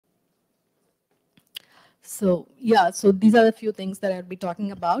So yeah, so these are the few things that I'll be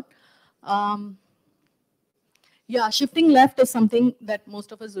talking about. Yeah, shifting left is something that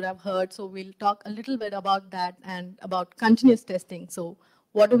most of us would have heard. So we'll talk a little bit about that and about continuous testing. So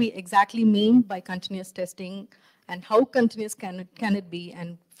what do we exactly mean by continuous testing, and how continuous can it be,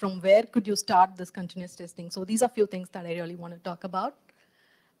 and from where could you start this continuous testing? So these are few things that I really want to talk about.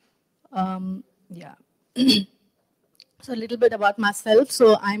 Yeah. So a little bit about myself.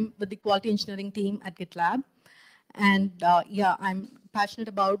 So I'm with the quality engineering team at Gitlab. And yeah, I'm passionate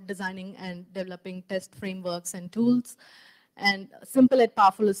about designing and developing test frameworks and tools. And simple yet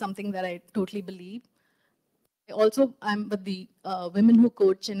powerful is something that I totally believe. Also, I'm with the Women Who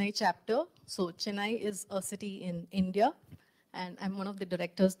Code Chennai chapter. So Chennai is a city in India, and I'm one of the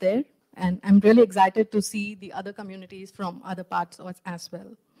directors there. And I'm really excited to see the other communities from other parts as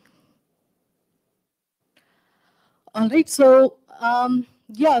well. All right, so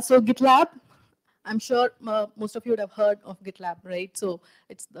yeah, so GitLab, I'm sure most of you would have heard of GitLab, right? So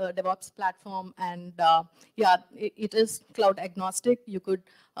it's the DevOps platform, and yeah, it is cloud agnostic. You could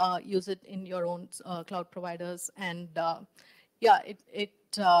use it in your own cloud providers, and yeah,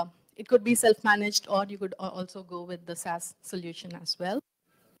 it could be self-managed, or you could also go with the SaaS solution as well.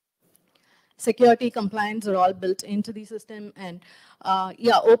 Security, compliance are all built into the system, and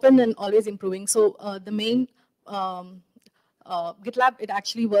yeah, open and always improving. So the main GitLab, it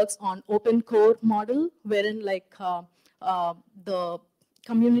actually works on open core model, wherein like the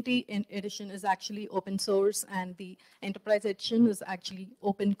community edition is actually open source, and the enterprise edition is actually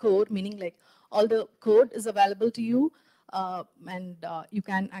open core, meaning like all the code is available to you, and you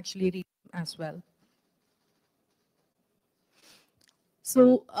can actually read as well.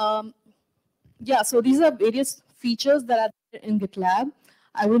 So yeah, so these are various features that are there in GitLab.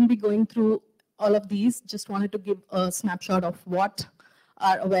 I wouldn't be going through all of these, just wanted to give a snapshot of what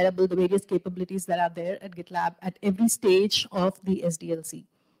are available, the various capabilities that are there at GitLab at every stage of the SDLC.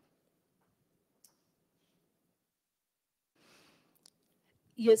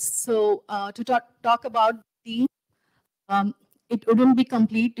 Yes, so to talk about the it wouldn't be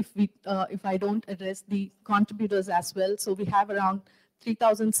complete if I don't address the contributors as well. So we have around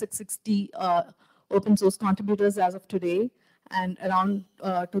 3,660 open source contributors as of today, and around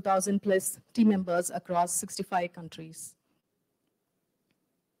 2,000 plus team members across 65 countries.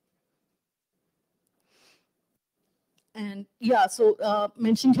 And yeah, so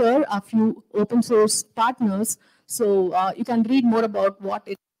mentioned here a few open source partners. So you can read more about what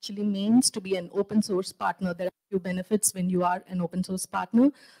it actually means to be an open source partner. There are a few benefits when you are an open source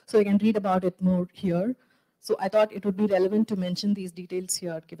partner. So you can read about it more here. So I thought it would be relevant to mention these details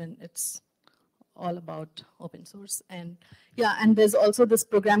here, given it's all about open source. And yeah, and there's also this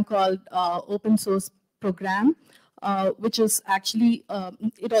program called Open Source Program, which is actually,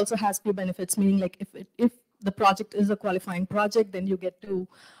 it also has few benefits, meaning like if the project is a qualifying project, then you get to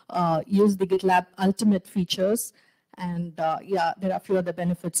use the GitLab Ultimate features. And yeah, there are a few other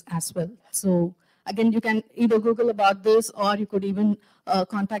benefits as well. So again, you can either Google about this, or you could even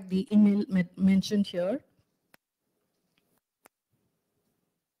contact the email mentioned here.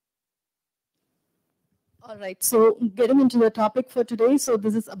 All right, so getting into the topic for today, so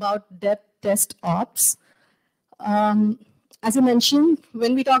this is about DevTestOps. As I mentioned,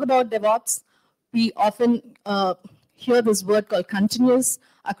 when we talk about DevOps, we often hear this word called continuous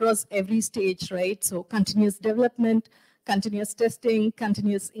across every stage, right? So continuous development, continuous testing,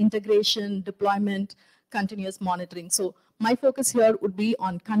 continuous integration, deployment, continuous monitoring. So my focus here would be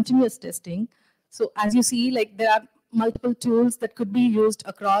on continuous testing. So as you see, like there are multiple tools that could be used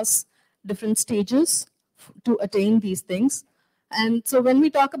across different stages to attain these things. And so when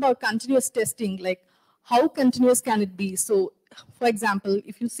we talk about continuous testing, like how continuous can it be? So for example,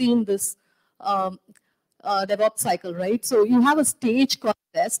 if you see in this DevOps cycle, right? So you have a stage called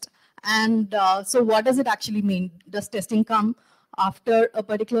test. And so what does it actually mean? Does testing come after a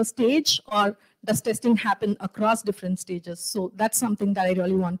particular stage, or does testing happen across different stages? So that's something that I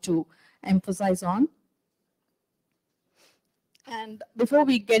really want to emphasize on. And before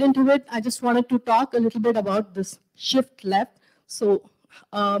we get into it, I just wanted to talk a little bit about this shift left. So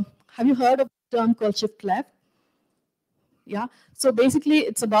have you heard of the term called shift left? Yeah, so basically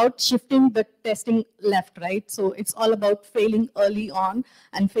it's about shifting the testing left, right? So it's all about failing early on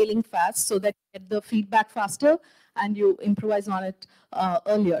and failing fast so that you get the feedback faster and you improvise on it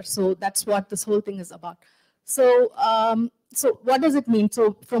earlier. So that's what this whole thing is about. So, so what does it mean?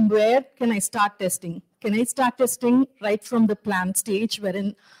 So from where can I start testing? Can I start testing right from the plan stage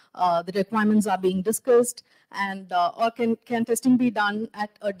wherein the requirements are being discussed, and or can testing be done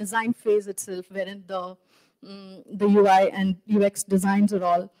at a design phase itself wherein the UI and UX designs are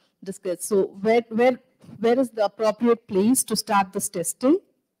all discussed? So where where is the appropriate place to start this testing?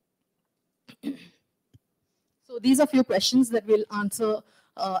 So these are a few questions that we'll answer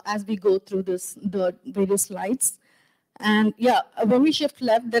as we go through the various slides. And yeah, when we shift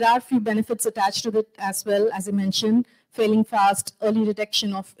left, there are a few benefits attached to it as well. As I mentioned, failing fast, early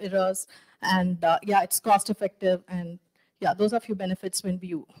detection of errors, and yeah, it's cost effective. And yeah, those are a few benefits when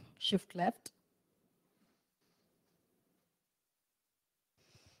we shift left.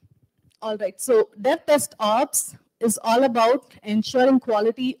 All right, so DevTestOps is all about ensuring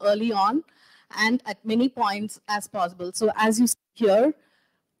quality early on and at many points as possible. So as you see here,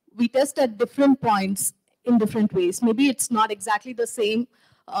 we test at different points in different ways. Maybe it's not exactly the same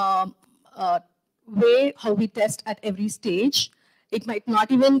way how we test at every stage. It might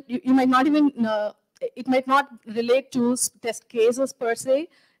not even, you might not even, it might not relate to test cases per se.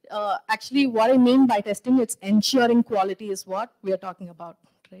 Actually, what I mean by testing, it's ensuring quality is what we are talking about,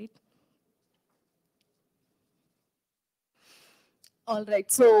 right? All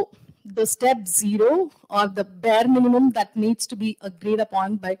right, so the step 0 or the bare minimum that needs to be agreed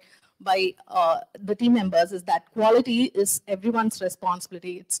upon by the team members is that quality is everyone's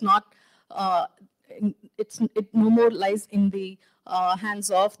responsibility. It's not, it no more lies in the hands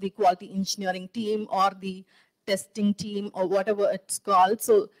of the quality engineering team or the testing team or whatever it's called.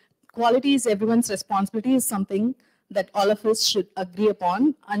 So quality is everyone's responsibility is something that all of us should agree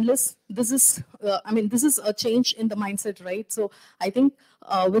upon, unless this is, I mean, this is a change in the mindset, right? So I think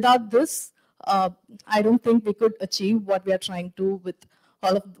without this, I don't think we could achieve what we are trying to with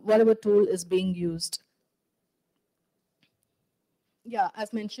all of whatever tool is being used. Yeah,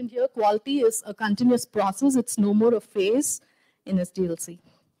 as mentioned here, quality is a continuous process. It's no more a phase in SDLC.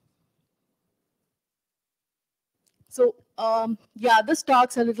 So yeah, this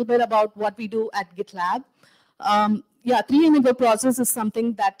talks a little bit about what we do at Gitlab. Yeah, 3-enable process is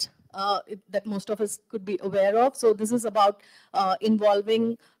something that that most of us could be aware of. So this is about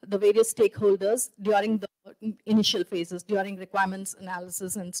involving the various stakeholders during the initial phases, during requirements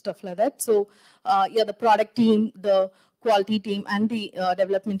analysis and stuff like that. So yeah, the product team, the quality team, and the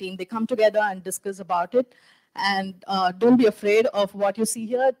development team, they come together and discuss about it. And don't be afraid of what you see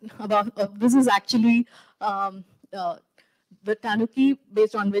here. About this is actually the Tanuki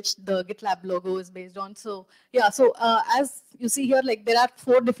based on which the GitLab logo is based on. So yeah, so as you see here, like there are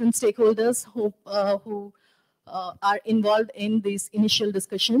 4 different stakeholders who are involved in these initial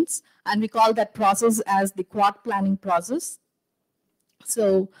discussions, and we call that process as the quad planning process.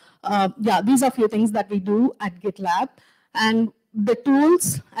 So yeah, these are a few things that we do at GitLab. And the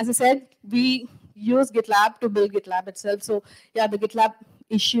tools, as I said, we use GitLab to build GitLab itself. So yeah, the GitLab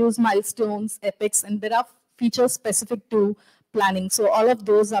issues, milestones, epics, and there are features specific to planning. So all of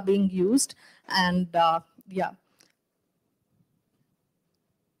those are being used. And yeah.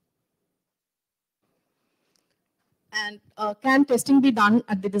 And can testing be done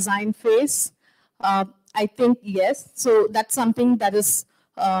at the design phase? I think yes. So that's something that is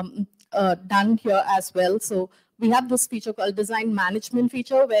done here as well. So we have this feature called design management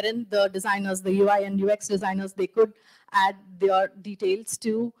feature, wherein the designers, the UI and UX designers, they could add their details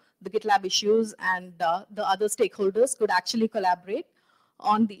to the GitLab issues, and the other stakeholders could actually collaborate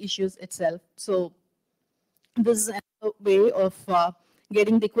on the issues itself. So this is another way of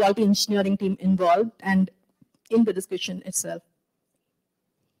getting the quality engineering team involved and in the discussion itself.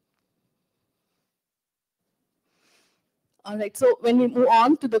 All right, so when we move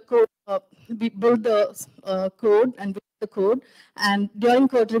on to the code, we build the code and the code, and during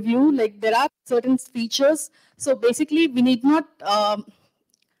code review, like there are certain features. So basically, we need not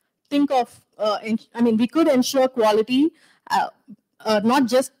think of, I mean, we could ensure quality not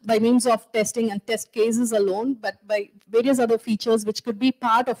just by means of testing and test cases alone, but by various other features which could be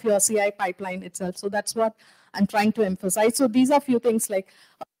part of your CI pipeline itself. So that's what I'm trying to emphasize. So these are a few things like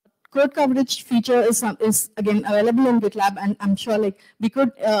code coverage feature is again available in GitLab, and I'm sure like we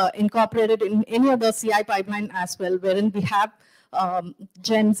could incorporate it in any other CI pipeline as well, wherein we have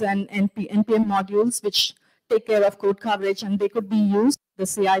gens and NPM modules which take care of code coverage, and they could be used the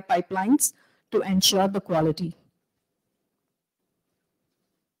CI pipelines to ensure the quality.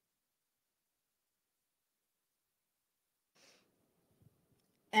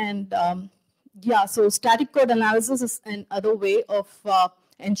 And yeah, so static code analysis is another way of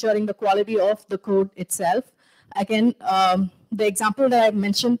ensuring the quality of the code itself. Again, the example that I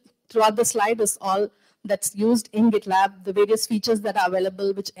mentioned throughout the slide is all that's used in GitLab, the various features that are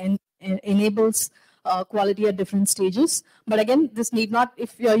available which enables quality at different stages. But again, this need not,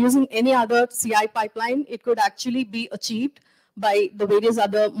 if you're using any other CI pipeline, it could actually be achieved by the various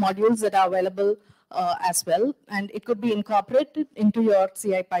other modules that are available as well, and it could be incorporated into your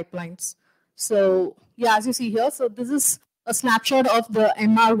CI pipelines. So yeah, as you see here, so this is a snapshot of the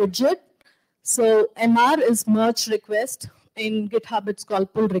MR widget. So MR is merge request. In GitHub, it's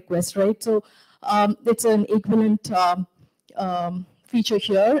called pull request, right? So it's an equivalent feature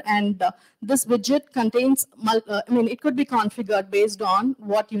here. And this widget contains, I mean, it could be configured based on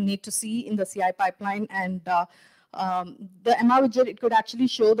what you need to see in the CI pipeline. And the MR widget, it could actually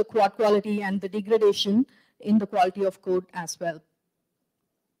show the quad quality and the degradation in the quality of code as well.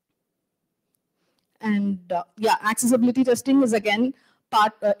 And yeah, accessibility testing is again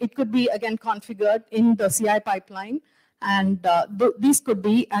part, it could be again configured in the CI pipeline. And these could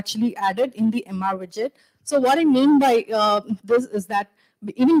be actually added in the MR widget. So what I mean by this is that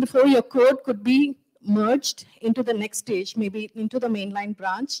even before your code could be merged into the next stage, maybe into the mainline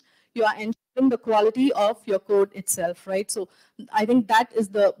branch, you are ensuring the quality of your code itself, right? So I think that is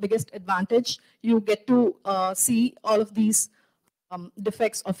the biggest advantage. You get to see all of these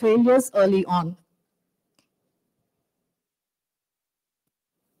defects or failures early on.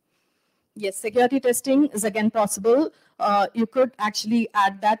 Yes, security testing is again possible. You could actually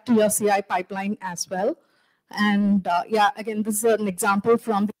add that to your CI pipeline as well. And yeah, again, this is an example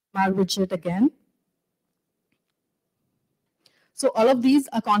from the MR widget again. So all of these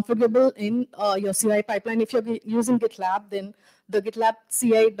are configurable in your CI pipeline. If you're using GitLab, then the GitLab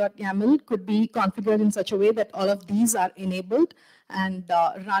CI.yaml could be configured in such a way that all of these are enabled and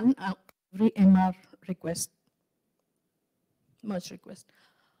run every MR request, merge request.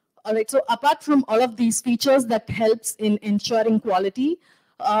 All right, so apart from all of these features that helps in ensuring quality,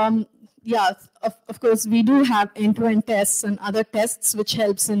 yeah, of course, we do have end-to-end tests and other tests which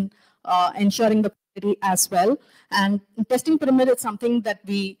helps in ensuring the quality as well. And testing pyramid is something that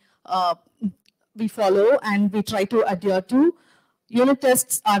we follow and we try to adhere to. Unit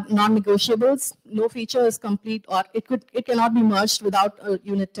tests are non-negotiables. No feature is complete, or it cannot be merged without a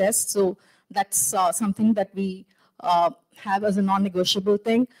unit test. So that's something that we have as a non-negotiable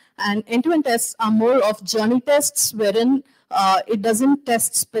thing. And end-to-end tests are more of journey tests, wherein it doesn't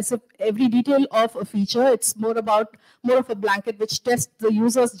test every detail of a feature. It's more of a blanket which tests the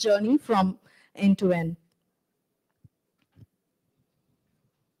user's journey from end to end.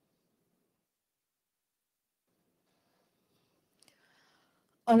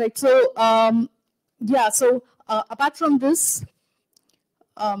 All right, so yeah, so apart from this,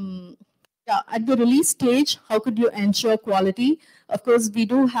 yeah, at the release stage, how could you ensure quality? Of course, we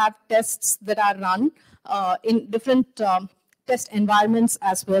do have tests that are run in different test environments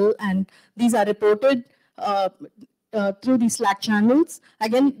as well, and these are reported through the Slack channels.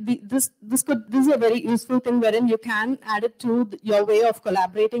 Again, this is a very useful thing wherein you can add it to your way of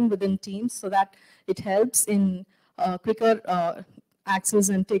collaborating within teams, so that it helps in quicker access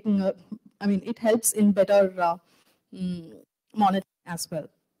and taking I mean, it helps in better monitoring as well.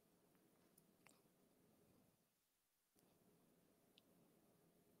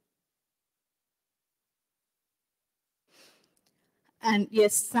 And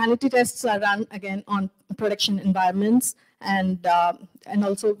yes, sanity tests are run again on production environments, and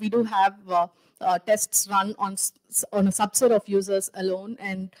also we do have tests run on a subset of users alone.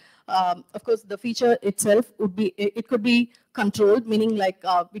 And of course, the feature itself could be controlled, meaning like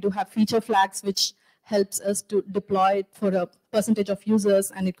we do have feature flags which helps us to deploy it for a percentage of users,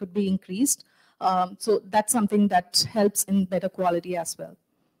 and it could be increased. So that's something that helps in better quality as well.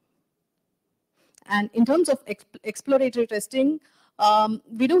 And in terms of exploratory testing,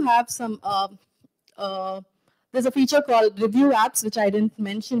 we do have some, there's a feature called review apps, which I didn't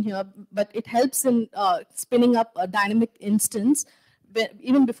mention here, but it helps in spinning up a dynamic instance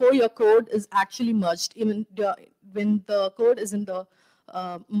even before your code is actually merged, even when the code is in the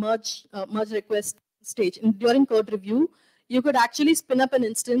merge request stage. And during code review, you could actually spin up an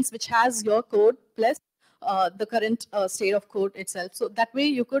instance which has your code plus the current state of code itself. So that way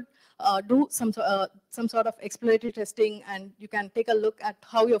you could do some sort of exploratory testing, and you can take a look at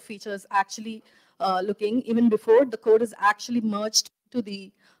how your features actually looking even before the code is actually merged to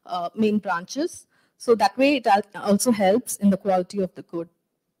the main branches. So that way it also helps in the quality of the code.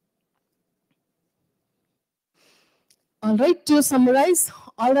 All right, to summarize,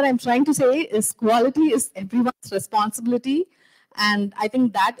 all that I'm trying to say is quality is everyone's responsibility. And I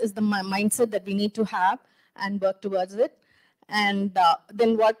think that is the mindset that we need to have and work towards it. And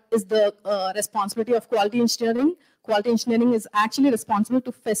then what is the responsibility of quality engineering? Quality engineering is actually responsible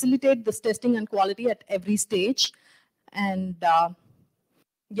to facilitate this testing and quality at every stage. And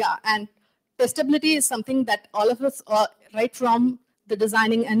yeah, and testability is something that all of us, right from the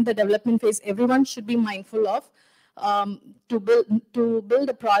designing and the development phase, everyone should be mindful of to build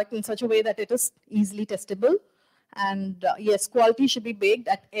a product in such a way that it is easily testable. And yes, quality should be baked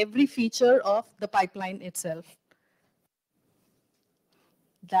at every feature of the pipeline itself.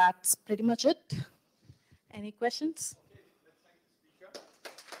 That's pretty much it. Any questions? Okay, let's thank the speaker.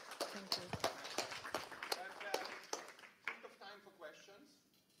 Thank you. Bit of time for questions.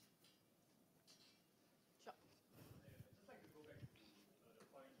 Sure. I'd just like to go back to the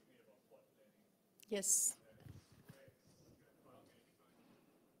point you made about quad planning. Yes.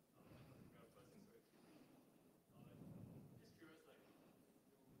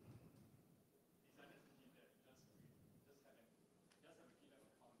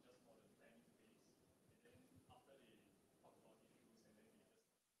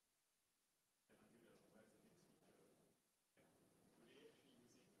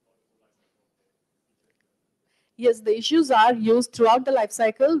 Yes, the issues are used throughout the life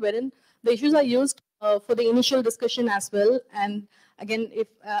cycle, wherein the issues are used for the initial discussion as well. And again, if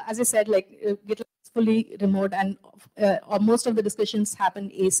as I said, like GitLab is fully remote, and or most of the discussions happen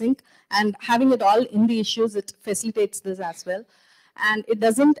async, and having it all in the issues, it facilitates this as well. And it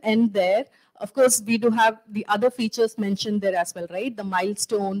doesn't end there. Of course, we do have the other features mentioned there as well, right? The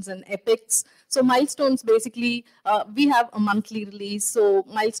milestones and epics. So milestones, basically, we have a monthly release. So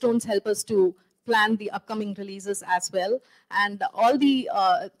milestones help us to plan the upcoming releases as well. And all the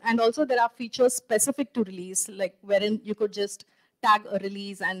and also there are features specific to release, like wherein you could just tag a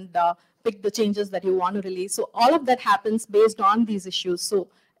release and pick the changes that you want to release. So all of that happens based on these issues. So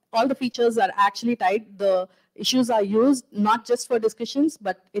all the features are actually tied. The issues are used not just for discussions,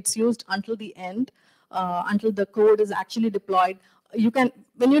 but it's used until the end, until the code is actually deployed. You can,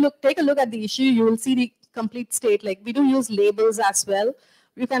 when you take a look at the issue, you will see the complete state. Like we do use labels as well.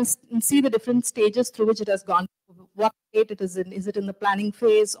 You can see the different stages through which it has gone, what state it is in. Is it in the planning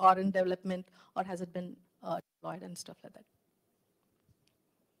phase or in development, or has it been deployed and stuff like that.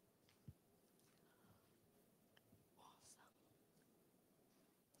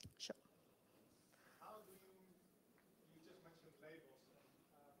 Sure. How do you just mentioned labels.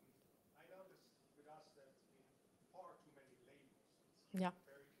 I noticed with us that we have far too many labels. It's Yeah.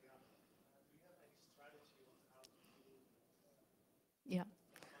 very chaotic. Do you have any strategy on how to deal Yeah. with labels?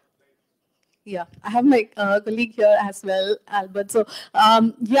 Yeah, I have my colleague here as well, Albert. So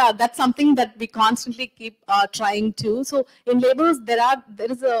yeah, that's something that we constantly keep trying to. So in labels, there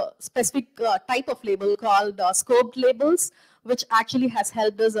is a specific type of label called scoped labels, which actually has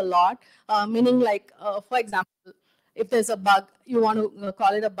helped us a lot. Meaning, like for example, if there's a bug, you want to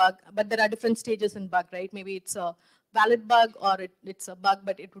call it a bug, but there are different stages in bug, right? Maybe it's a valid bug, or it's a bug,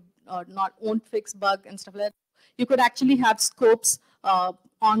 but it would won't fix bug and stuff like that. You could actually have scopes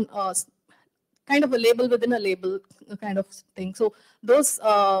on kind of a label within a label kind of thing. So those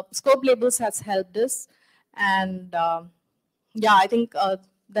scope labels has helped us. And yeah, I think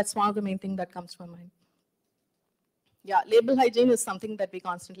that's one of the main things that comes to my mind. Yeah, label hygiene is something that we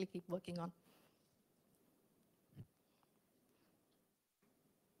constantly keep working on.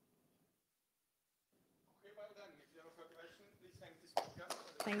 Okay, well done. If you have a further question, please thank the speaker.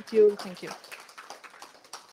 Thank you. Thank you.